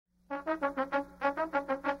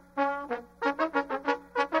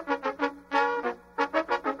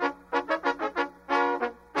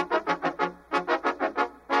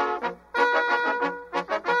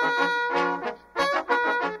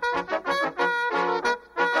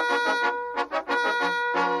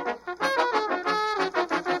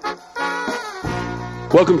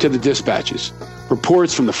Welcome to the Dispatches,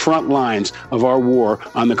 reports from the front lines of our war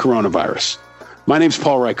on the coronavirus. My name's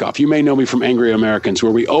Paul Rykoff. You may know me from Angry Americans,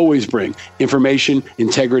 where we always bring information,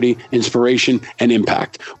 integrity, inspiration, and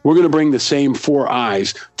impact. We're going to bring the same four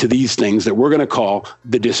eyes to these things that we're going to call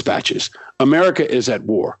the Dispatches. America is at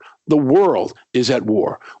war. The world is at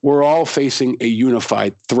war. We're all facing a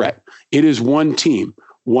unified threat. It is one team,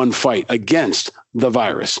 one fight against the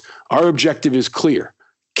virus. Our objective is clear.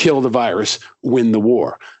 Kill the virus, win the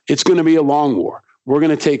war. It's going to be a long war. We're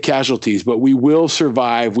going to take casualties, but we will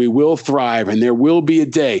survive, we will thrive, and there will be a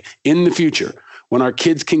day in the future when our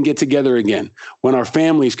kids can get together again, when our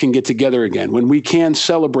families can get together again, when we can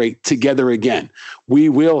celebrate together again. We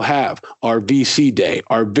will have our VC Day,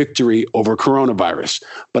 our victory over coronavirus.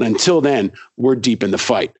 But until then, we're deep in the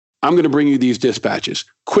fight. I'm going to bring you these dispatches,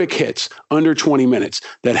 quick hits, under 20 minutes,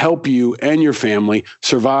 that help you and your family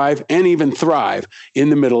survive and even thrive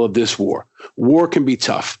in the middle of this war. War can be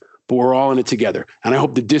tough, but we're all in it together. And I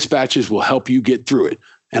hope the dispatches will help you get through it.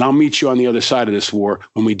 And I'll meet you on the other side of this war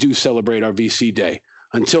when we do celebrate our VC Day.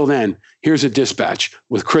 Until then, here's a dispatch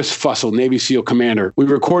with Chris Fussell, Navy SEAL Commander. We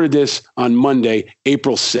recorded this on Monday,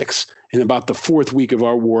 April 6th, in about the fourth week of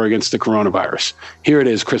our war against the coronavirus. Here it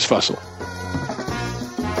is, Chris Fussell.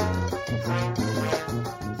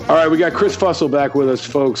 All right, we got Chris Fussell back with us,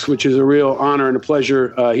 folks, which is a real honor and a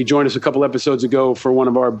pleasure. He joined us a couple episodes ago for one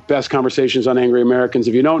of our best conversations on Angry Americans.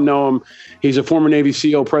 If you don't know him, he's a former Navy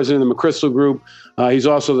SEAL, president of the McChrystal Group. He's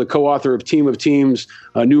also the co-author of Team of Teams,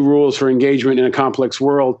 New Rules for Engagement in a Complex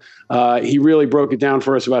World. He really broke it down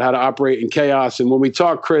for us about how to operate in chaos. And when we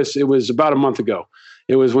talked, Chris, it was about a month ago.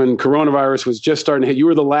 It was when coronavirus was just starting to hit. You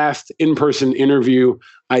were the last in-person interview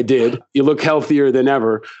I did. You look healthier than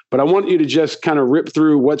ever, but I want you to just kind of rip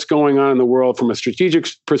through what's going on in the world from a strategic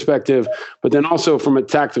perspective, but then also from a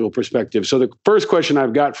tactical perspective. So the first question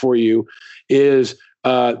I've got for you is,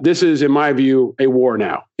 this is, in my view, a war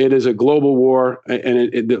now. It is a global war,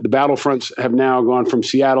 and the battlefronts have now gone from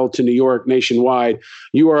Seattle to New York nationwide.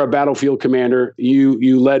 You are a battlefield commander.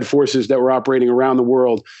 You led forces that were operating around the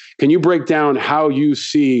world. Can you break down how you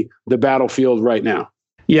see the battlefield right now?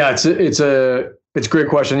 Yeah, it's a great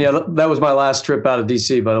question. Yeah, that was my last trip out of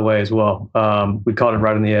DC, by the way, as well. We caught it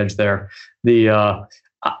right on the edge there.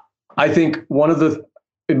 I think one of the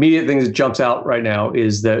immediate things that jumps out right now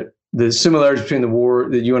is that the similarities between the war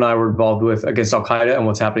that you and I were involved with against Al-Qaeda and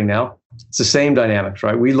what's happening now, it's the same dynamics,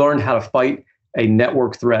 right? We learned how to fight a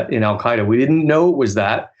network threat in Al-Qaeda. We didn't know it was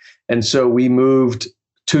that. And so we moved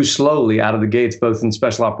too slowly out of the gates, both in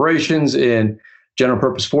special operations, in general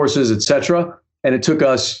purpose forces, et cetera. And it took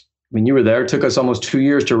us, I mean, you were there, it took us almost 2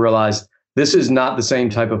 years to realize this is not the same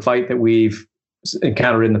type of fight that we've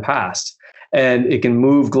encountered in the past. And it can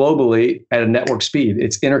move globally at a network speed.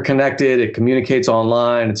 It's interconnected, it communicates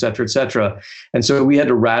online, et cetera, et cetera. And so we had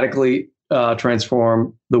to radically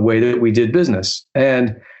transform the way that we did business.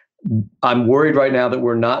 And I'm worried right now that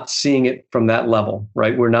we're not seeing it from that level,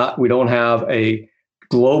 right? We don't have a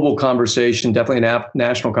global conversation, definitely a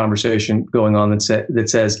national conversation going on that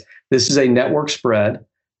says this is a network spread.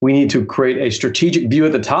 We need to create a strategic view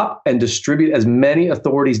at the top and distribute as many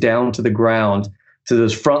authorities down to the ground, to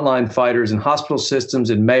those frontline fighters in hospital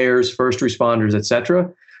systems and mayors, first responders, et cetera,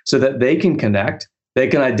 so that they can connect, they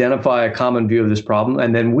can identify a common view of this problem,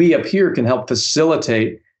 and then we up here can help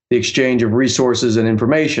facilitate the exchange of resources and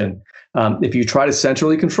information. If you try to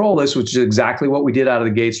centrally control this, which is exactly what we did out of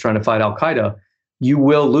the gates trying to fight Al-Qaeda, you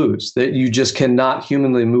will lose. That you just cannot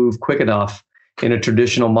humanly move quick enough in a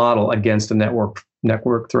traditional model against a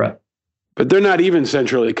network threat. But they're not even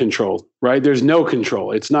centrally controlled, right? There's no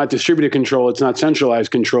control. It's not distributed control. It's not centralized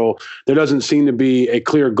control. There doesn't seem to be a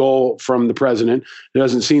clear goal from the president. There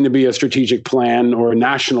doesn't seem to be a strategic plan or a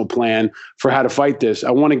national plan for how to fight this.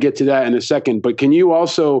 I want to get to that in a second, but can you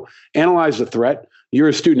also analyze the threat? You're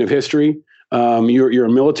a student of history. You're a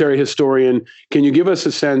military historian. Can you give us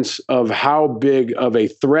a sense of how big of a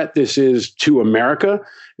threat this is to America,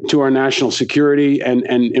 to our national security, and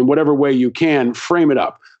in whatever way you can, frame it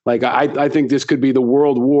up? Like, I think this could be the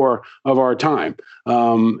world war of our time,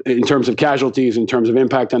 in terms of casualties, in terms of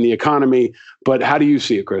impact on the economy. But how do you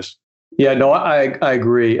see it, Chris? Yeah, no, I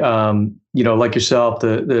agree. Like yourself,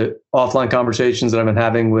 the offline conversations that I've been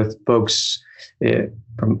having with folks,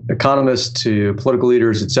 from economists to political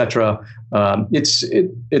leaders, et cetera,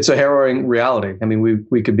 it's a harrowing reality. I mean,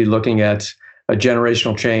 we could be looking at a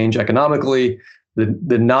generational change economically.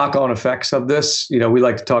 The knock-on effects of this, we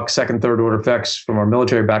like to talk second, third order effects from our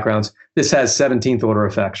military backgrounds. This has 17th order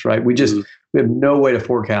effects, right? We have no way to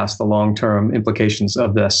forecast the long-term implications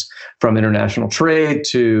of this, from international trade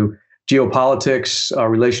to geopolitics, our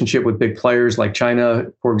relationship with big players like China,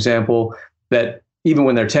 for example, that even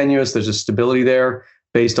when they're tenuous, there's a stability there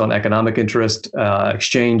based on economic interest,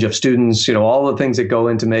 exchange of students, all the things that go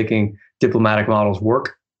into making diplomatic models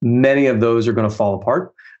work. Many of those are going to fall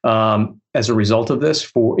apart as a result of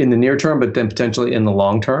this in the near term, but then potentially in the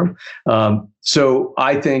long term. So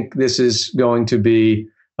I think this is going to be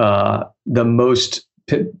the most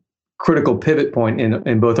critical pivot point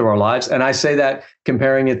in both of our lives. And I say that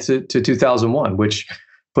comparing it to 2001, which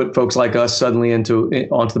put folks like us suddenly onto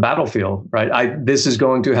the battlefield, right? This is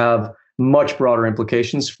going to have much broader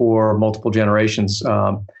implications for multiple generations.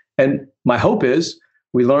 And my hope is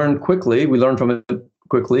we learn from it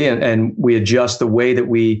quickly, and we adjust the way that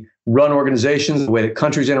we run organizations, the way that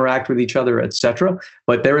countries interact with each other, et cetera.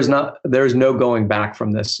 But there is no going back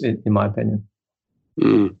from this, in my opinion.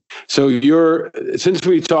 So since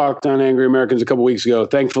we talked on Angry Americans a couple of weeks ago,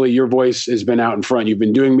 thankfully your voice has been out in front. You've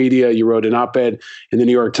been doing media. You wrote an op-ed in the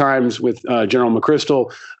New York Times with General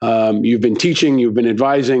McChrystal. You've been teaching, you've been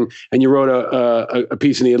advising, and you wrote a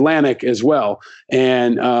piece in the Atlantic as well.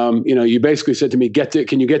 And you basically said to me,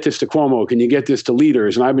 can you get this to Cuomo? Can you get this to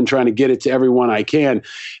leaders? And I've been trying to get it to everyone I can.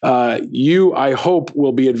 You, I hope,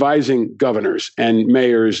 will be advising governors and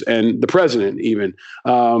mayors and the president even.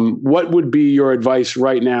 What would be your advice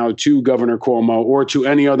right now to Governor Cuomo or to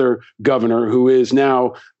any other governor who is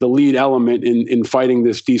now the lead element in fighting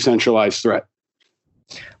this decentralized threat?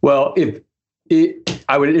 Well,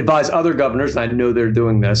 I would advise other governors, and I know they're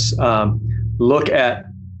doing this, look at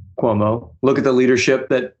Cuomo, look at the leadership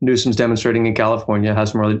that Newsom's demonstrating in California,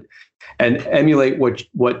 and emulate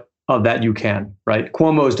what of that you can, right?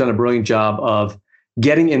 Cuomo has done a brilliant job of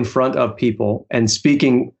getting in front of people and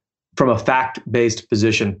speaking from a fact-based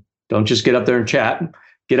position. Don't just get up there and chat.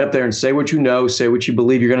 Get up there and say what you know, say what you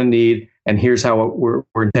believe you're going to need, and here's how we're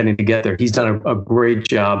intending to get there. He's done a great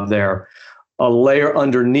job there. A layer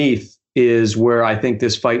underneath is where I think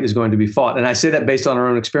this fight is going to be fought. And I say that based on our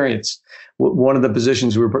own experience. One of the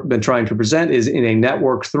positions we've been trying to present is in a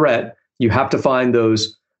network threat, you have to find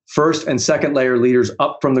those first and second layer leaders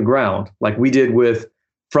up from the ground, like we did with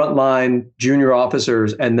frontline junior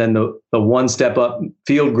officers, and then the one step up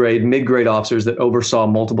field grade, mid-grade officers that oversaw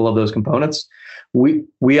multiple of those components.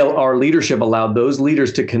 Our leadership allowed those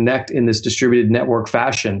leaders to connect in this distributed network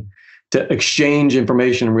fashion to exchange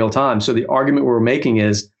information in real time. So the argument we're making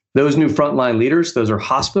is those new frontline leaders, those are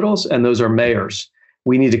hospitals and those are mayors.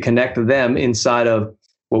 We need to connect them inside of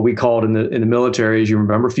what we called in the military, as you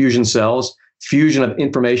remember, fusion cells, fusion of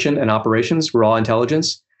information and operations, raw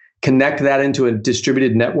intelligence. Connect that into a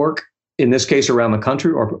distributed network, in this case around the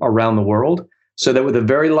country or around the world, so that with a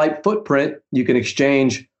very light footprint, you can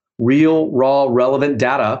exchange real, raw, relevant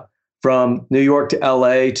data from New York to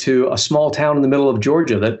LA to a small town in the middle of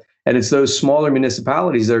Georgia. And it's those smaller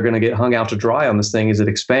municipalities that are going to get hung out to dry on this thing as it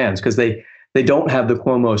expands, because they don't have the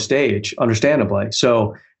Cuomo stage, understandably.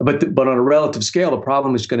 So, but on a relative scale, the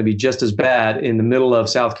problem is going to be just as bad in the middle of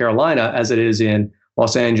South Carolina as it is in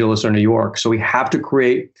Los Angeles or New York. So we have to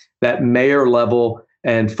create that mayor level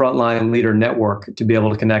and frontline leader network to be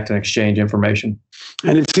able to connect and exchange information.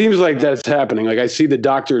 And it seems like that's happening. Like I see the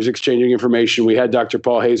doctors exchanging information. We had Dr.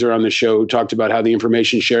 Paul Hazer on the show who talked about how the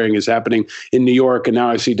information sharing is happening in New York. And now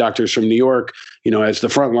I see doctors from New York, as the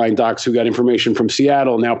frontline docs who got information from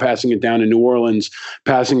Seattle, now passing it down to New Orleans,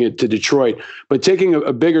 passing it to Detroit. But taking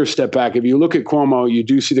a bigger step back, if you look at Cuomo, you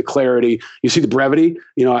do see the clarity, you see the brevity.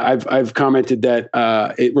 I've commented that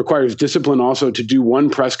it requires discipline also to do one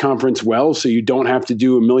press conference well, so you don't have to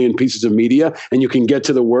do a million pieces of media and you can get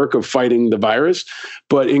to the work of fighting the virus.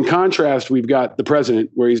 But in contrast, we've got the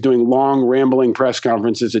president where he's doing long, rambling press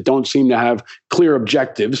conferences that don't seem to have clear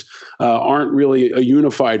objectives, aren't really a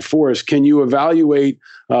unified force. Can you evaluate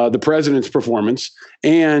the president's performance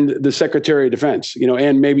and the Secretary of Defense,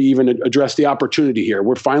 and maybe even address the opportunity here?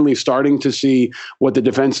 We're finally starting to see what the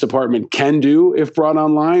Defense Department can do if brought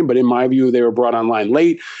online. But in my view, they were brought online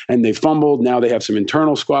late and they fumbled. Now they have some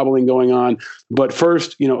internal squabbling going on. But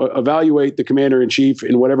first, evaluate the commander in chief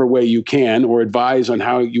in whatever way you can, or advise on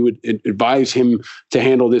how you would advise him to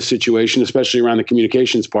handle this situation, especially around the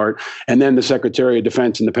communications part, and then the Secretary of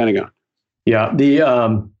Defense and the Pentagon. Yeah,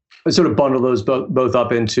 I sort of bundle those both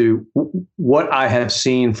up into what I have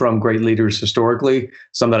seen from great leaders historically,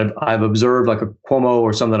 some that I've observed, like a Cuomo,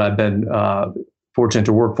 or some that I've been fortunate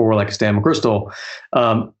to work for, like a Stan McChrystal.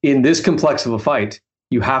 In this complex of a fight,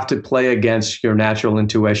 you have to play against your natural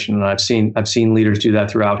intuition. And I've seen leaders do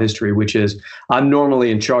that throughout history, which is, I'm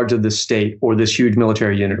normally in charge of this state or this huge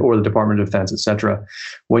military unit or the Department of Defense, et cetera.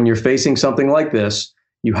 When you're facing something like this,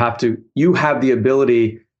 you have the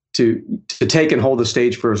ability to take and hold the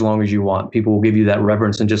stage for as long as you want. People will give you that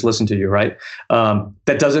reverence and just listen to you, right?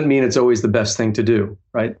 That doesn't mean it's always the best thing to do,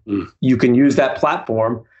 right? You can use that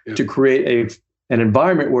platform to create an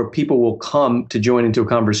environment where people will come to join into a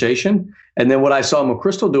conversation. And then what I saw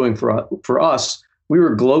McChrystal doing for us, we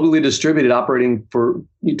were globally distributed, operating for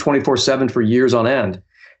 24/7 for years on end.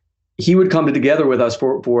 He would come together with us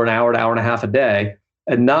for an hour and a half a day,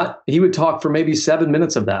 and he would talk for maybe 7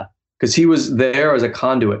 minutes of that, because he was there as a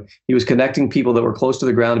conduit. He was connecting people that were close to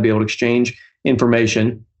the ground to be able to exchange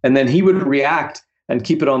information. And then he would react and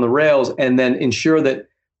keep it on the rails, and then ensure that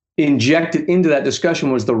injected into that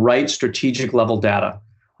discussion was the right strategic level data.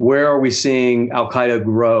 Where are we seeing Al-Qaeda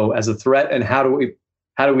grow as a threat, and how do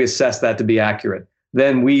we assess that to be accurate?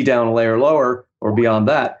 Then we, down a layer lower or beyond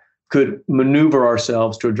that, could maneuver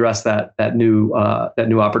ourselves to address that new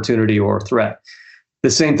opportunity or threat. The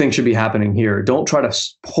same thing should be happening here. Don't try to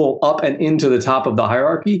pull up and into the top of the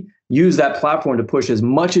hierarchy. Use that platform to push as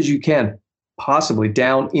much as you can possibly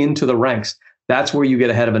down into the ranks. That's where you get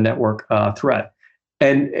ahead of a network threat.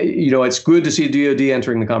 And it's good to see DoD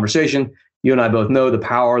entering the conversation. You and I both know the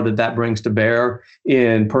power that brings to bear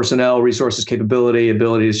in personnel, resources, capability,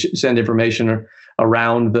 ability to send information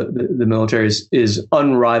around the military is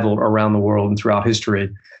unrivaled around the world and throughout history.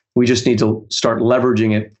 We just need to start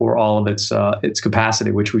leveraging it for all of its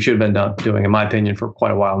capacity, which we should have been doing, in my opinion, for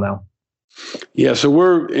quite a while now. Yeah, so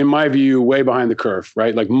we're, in my view, way behind the curve,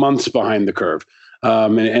 right? Like months behind the curve.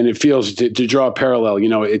 And it feels, to draw a parallel,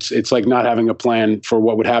 it's like not having a plan for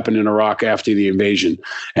what would happen in Iraq after the invasion.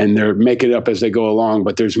 And they're making it up as they go along,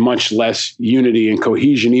 but there's much less unity and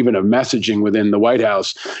cohesion, even of messaging within the White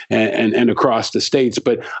House and across the states.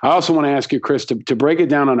 But I also want to ask you, Chris, to break it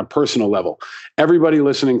down on a personal level. Everybody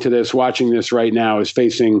listening to this, watching this right now, is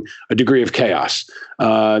facing a degree of chaos.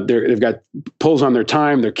 They've got pulls on their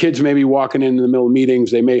time. Their kids may be walking in the middle of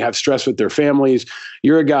meetings. They may have stress with their families.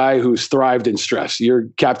 You're a guy who's thrived in stress. You're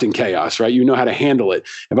Captain Chaos, right? You know how to handle it.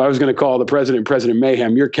 If I was going to call the president President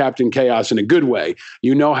Mayhem, you're Captain Chaos in a good way.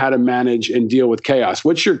 You know how to manage and deal with chaos.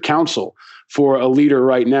 What's your counsel for a leader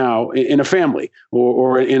right now in a family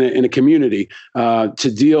or in a community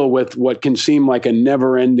to deal with what can seem like a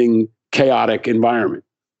never-ending chaotic environment?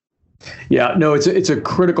 Yeah, no, it's a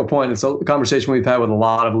critical point. It's a conversation we've had with a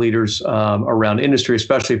lot of leaders around industry,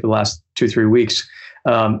 especially for the last 2-3 weeks.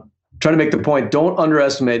 Trying to make the point, don't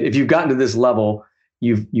underestimate, if you've gotten to this level,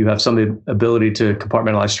 you have some ability to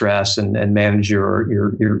compartmentalize stress and manage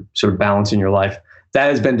your sort of balance in your life. That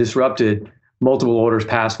has been disrupted multiple orders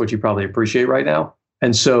past what you probably appreciate right now.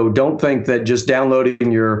 And so don't think that just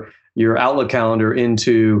downloading your Outlook calendar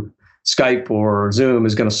into Skype or Zoom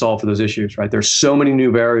is going to solve for those issues, right? There's so many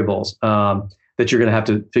new variables that you're going to have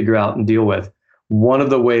to figure out and deal with. One of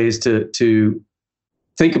the ways to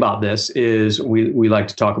think about this is we like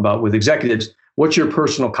to talk about with executives, what's your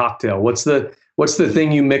personal cocktail? What's the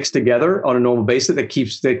thing you mix together on a normal basis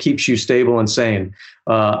that keeps you stable and sane?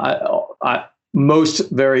 Most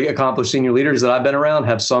very accomplished senior leaders that I've been around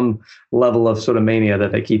have some level of sort of mania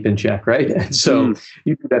that they keep in check, right? And so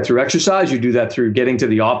you do that through exercise, you do that through getting to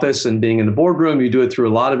the office and being in the boardroom, you do it through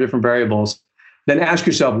a lot of different variables. Then ask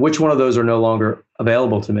yourself, which one of those are no longer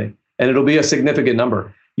available to me? And it'll be a significant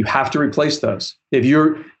number. You have to replace those. If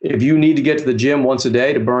you need to get to the gym once a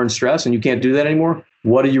day to burn stress and you can't do that anymore,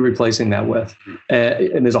 what are you replacing that with?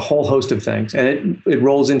 And there's a whole host of things. And it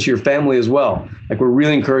rolls into your family as well. Like, we're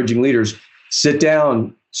really encouraging leaders, sit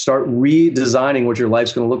down, start redesigning what your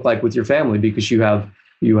life's going to look like with your family, because you have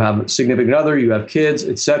a significant other, you have kids,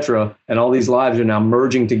 et cetera, and all these lives are now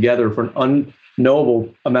merging together for an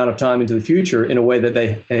unknowable amount of time into the future in a way that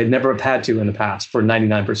they had never have had to in the past for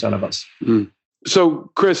 99% of us.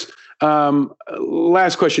 So, Chris,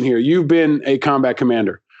 last question here. You've been a combat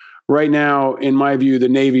commander. Right now, in my view, the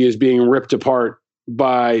Navy is being ripped apart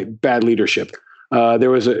by bad leadership. There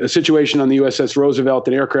was a situation on the USS Roosevelt,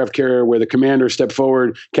 an aircraft carrier, where the commander stepped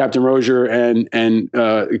forward, Captain Rozier, and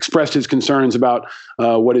expressed his concerns about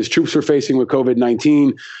what his troops were facing with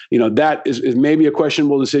COVID-19. That is maybe a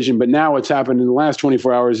questionable decision, but now what's happened in the last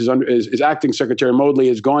 24 hours is Acting Secretary Modly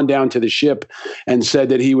has gone down to the ship and said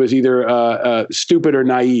that he was either stupid or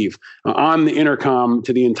naive on the intercom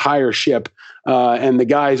to the entire ship. And the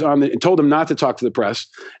guys told him not to talk to the press,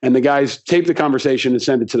 and the guys taped the conversation and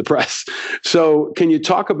sent it to the press. So can you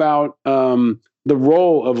talk about the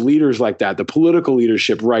role of leaders like that, the political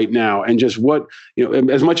leadership right now, and just what,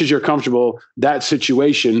 as much as you're comfortable, that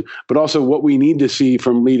situation, but also what we need to see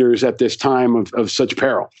from leaders at this time of such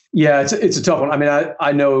peril? Yeah, it's a tough one. I mean,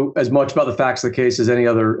 I know as much about the facts of the case as any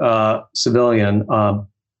other civilian.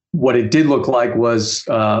 What it did look like was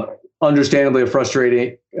understandably a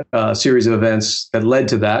frustrating series of events that led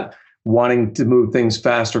to that, wanting to move things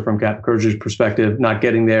faster from Captain Crozier's perspective, not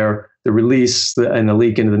getting there. The release and the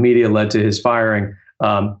leak into the media led to his firing.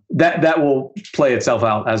 That will play itself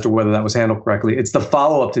out as to whether that was handled correctly. It's the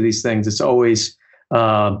follow-up to these things. It's always,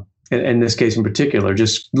 in this case in particular,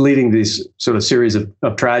 just leading to these sort of series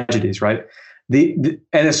of tragedies, right? And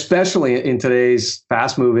especially in today's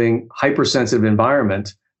fast-moving, hypersensitive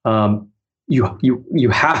environment, you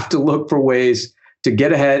have to look for ways to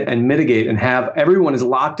get ahead and mitigate, and everyone is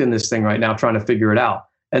locked in this thing right now trying to figure it out.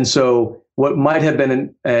 And so what might have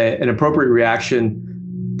been an appropriate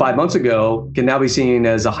reaction 5 months ago can now be seen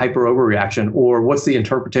as a hyper overreaction, or what's the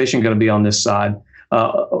interpretation going to be on this side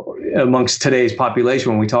amongst today's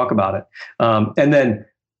population when we talk about it? And then,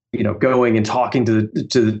 going and talking to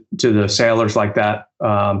the sailors like that.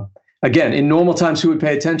 Again, in normal times, who would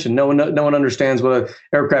pay attention? No one understands what an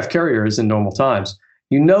aircraft carrier is in normal times.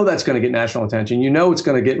 That's going to get national attention. It's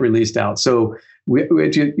going to get released out. So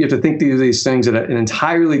you have to think through these things at an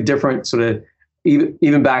entirely different sort of,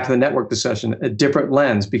 even back to the network discussion, a different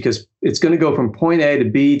lens, because it's going to go from point A to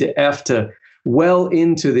B to F to well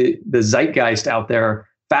into the zeitgeist out there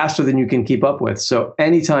faster than you can keep up with. So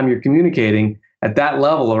anytime you're communicating at that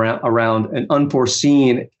level around an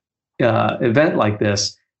unforeseen event like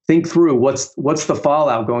this, think through what's the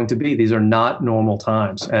fallout going to be. These are not normal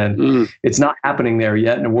times, and it's not happening there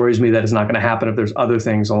yet. And it worries me that it's not going to happen if there's other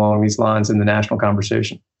things along these lines in the national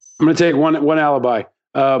conversation. I'm going to take one alibi.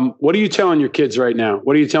 What are you telling your kids right now?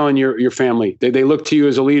 What are you telling your family? They look to you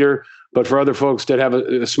as a leader, but for other folks that have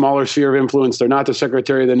a smaller sphere of influence, they're not the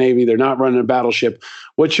Secretary of the Navy, they're not running a battleship.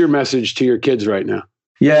 What's your message to your kids right now?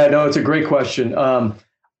 Yeah, no, it's a great question.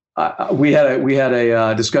 We had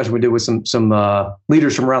a discussion we did with some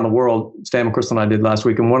leaders from around the world. Stan McChrystal and I did last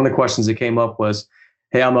week, and one of the questions that came up was,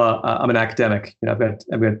 "Hey, I'm an academic. I've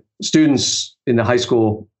got students in the high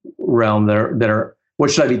school realm that are.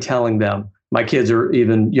 What should I be telling them? My kids are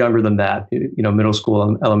even younger than that. Middle school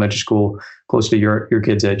and elementary school, close to your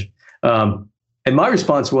kid's age." And my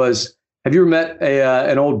response was, "Have you ever met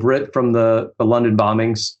an old Brit from the London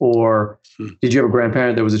bombings, or did you have a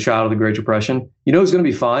grandparent that was a child of the Great Depression? Who's going to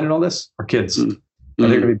be fine in all this? Our kids. They're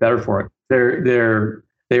going to be better for it. They are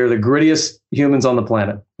the grittiest humans on the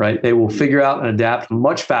planet, right? They will figure out and adapt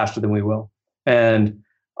much faster than we will. And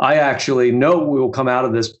I actually know we will come out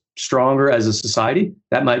of this stronger as a society.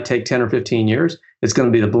 That might take 10 or 15 years. It's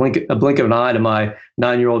going to be a blink of an eye to my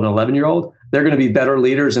 9-year-old and 11-year-old. They're going to be better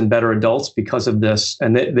leaders and better adults because of this.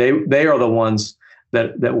 And they are the ones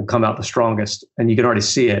that will come out the strongest. And you can already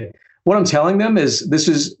see it. What I'm telling them is this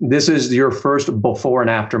is your first before and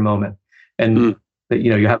after moment. And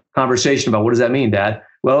you have a conversation about, what does that mean, Dad?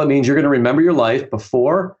 Well, it means you're going to remember your life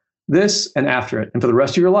before this and after it. And for the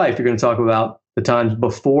rest of your life, you're going to talk about the times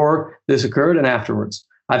before this occurred and afterwards.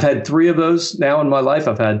 I've had 3 of those now in my life.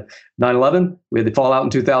 I've had 9/11, we had the fallout in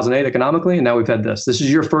 2008 economically, and now we've had this. This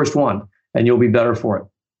is your first one, and you'll be better for it.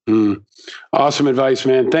 Awesome advice,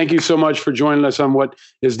 man. Thank you so much for joining us on what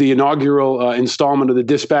is the inaugural installment of the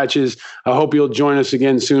Dispatches. I hope you'll join us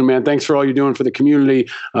again soon, man. Thanks for all you're doing for the community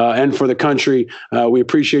and for the country. We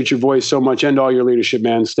appreciate your voice so much and all your leadership,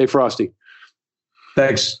 man. Stay frosty.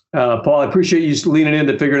 Thanks, Paul. I appreciate you leaning in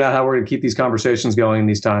to figure out how we're going to keep these conversations going in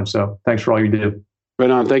these times. So thanks for all you do. Right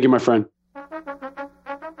on. Thank you, my friend.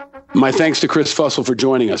 My thanks to Chris Fussell for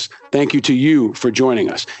joining us. Thank you to you for joining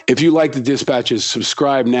us. If you like the Dispatches,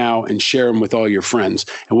 subscribe now and share them with all your friends,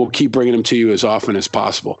 and we'll keep bringing them to you as often as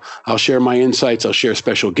possible. I'll share my insights, I'll share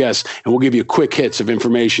special guests, and we'll give you quick hits of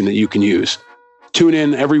information that you can use. Tune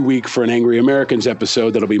in every week for an Angry Americans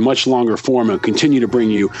episode that'll be much longer form and continue to bring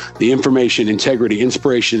you the information, integrity,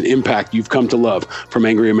 inspiration, and impact you've come to love from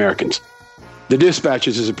Angry Americans. The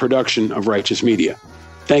Dispatches is a production of Righteous Media.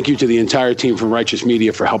 Thank you to the entire team from Righteous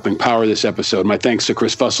Media for helping power this episode. My thanks to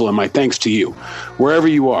Chris Fussell, and my thanks to you. Wherever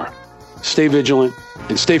you are, stay vigilant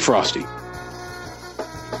and stay frosty.